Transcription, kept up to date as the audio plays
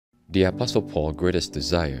The Apostle Paul's greatest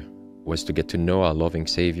desire was to get to know our loving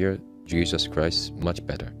Savior, Jesus Christ, much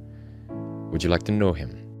better. Would you like to know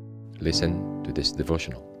him? Listen to this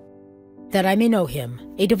devotional. That I may know him,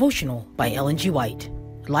 a devotional by Ellen G. White.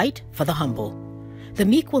 Light for the humble. The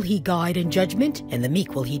meek will he guide in judgment, and the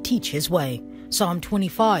meek will he teach his way. Psalm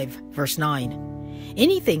 25, verse 9.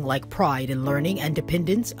 Anything like pride in learning and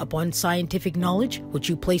dependence upon scientific knowledge, which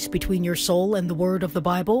you place between your soul and the word of the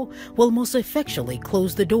Bible, will most effectually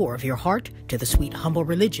close the door of your heart to the sweet humble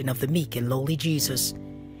religion of the meek and lowly Jesus.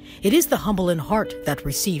 It is the humble in heart that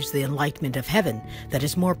receives the enlightenment of heaven that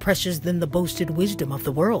is more precious than the boasted wisdom of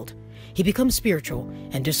the world. He becomes spiritual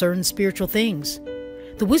and discerns spiritual things.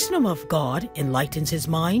 The wisdom of God enlightens his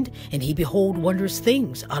mind, and he beholds wondrous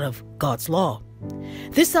things out of God's law.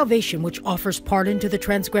 This salvation, which offers pardon to the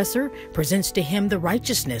transgressor, presents to him the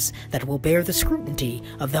righteousness that will bear the scrutiny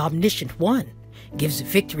of the omniscient one, gives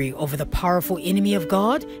victory over the powerful enemy of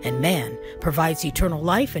God and man, provides eternal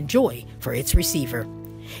life and joy for its receiver.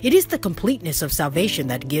 It is the completeness of salvation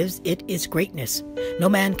that gives it its greatness. No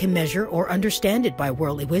man can measure or understand it by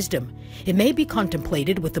worldly wisdom. It may be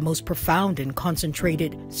contemplated with the most profound and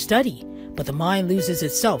concentrated study, but the mind loses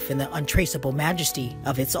itself in the untraceable majesty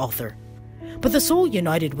of its author. But the soul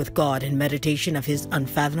united with God in meditation of his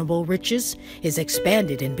unfathomable riches is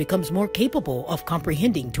expanded and becomes more capable of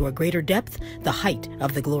comprehending to a greater depth the height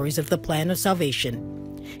of the glories of the plan of salvation.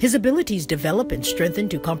 His abilities develop and strengthen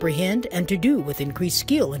to comprehend and to do with increased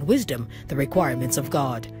skill and wisdom the requirements of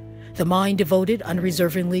God. The mind devoted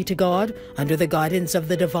unreservingly to God, under the guidance of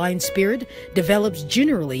the divine Spirit, develops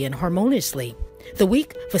generally and harmoniously. The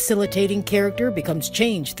weak, vacillating character becomes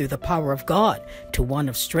changed through the power of God to one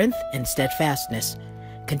of strength and steadfastness.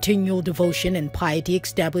 Continual devotion and piety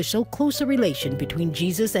establish so close a relation between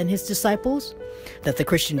Jesus and his disciples that the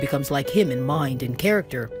Christian becomes like him in mind and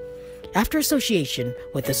character. After association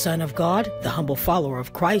with the Son of God, the humble follower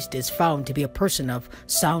of Christ is found to be a person of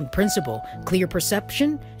sound principle, clear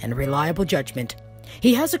perception, and reliable judgment.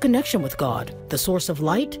 He has a connection with God, the source of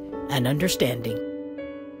light and understanding.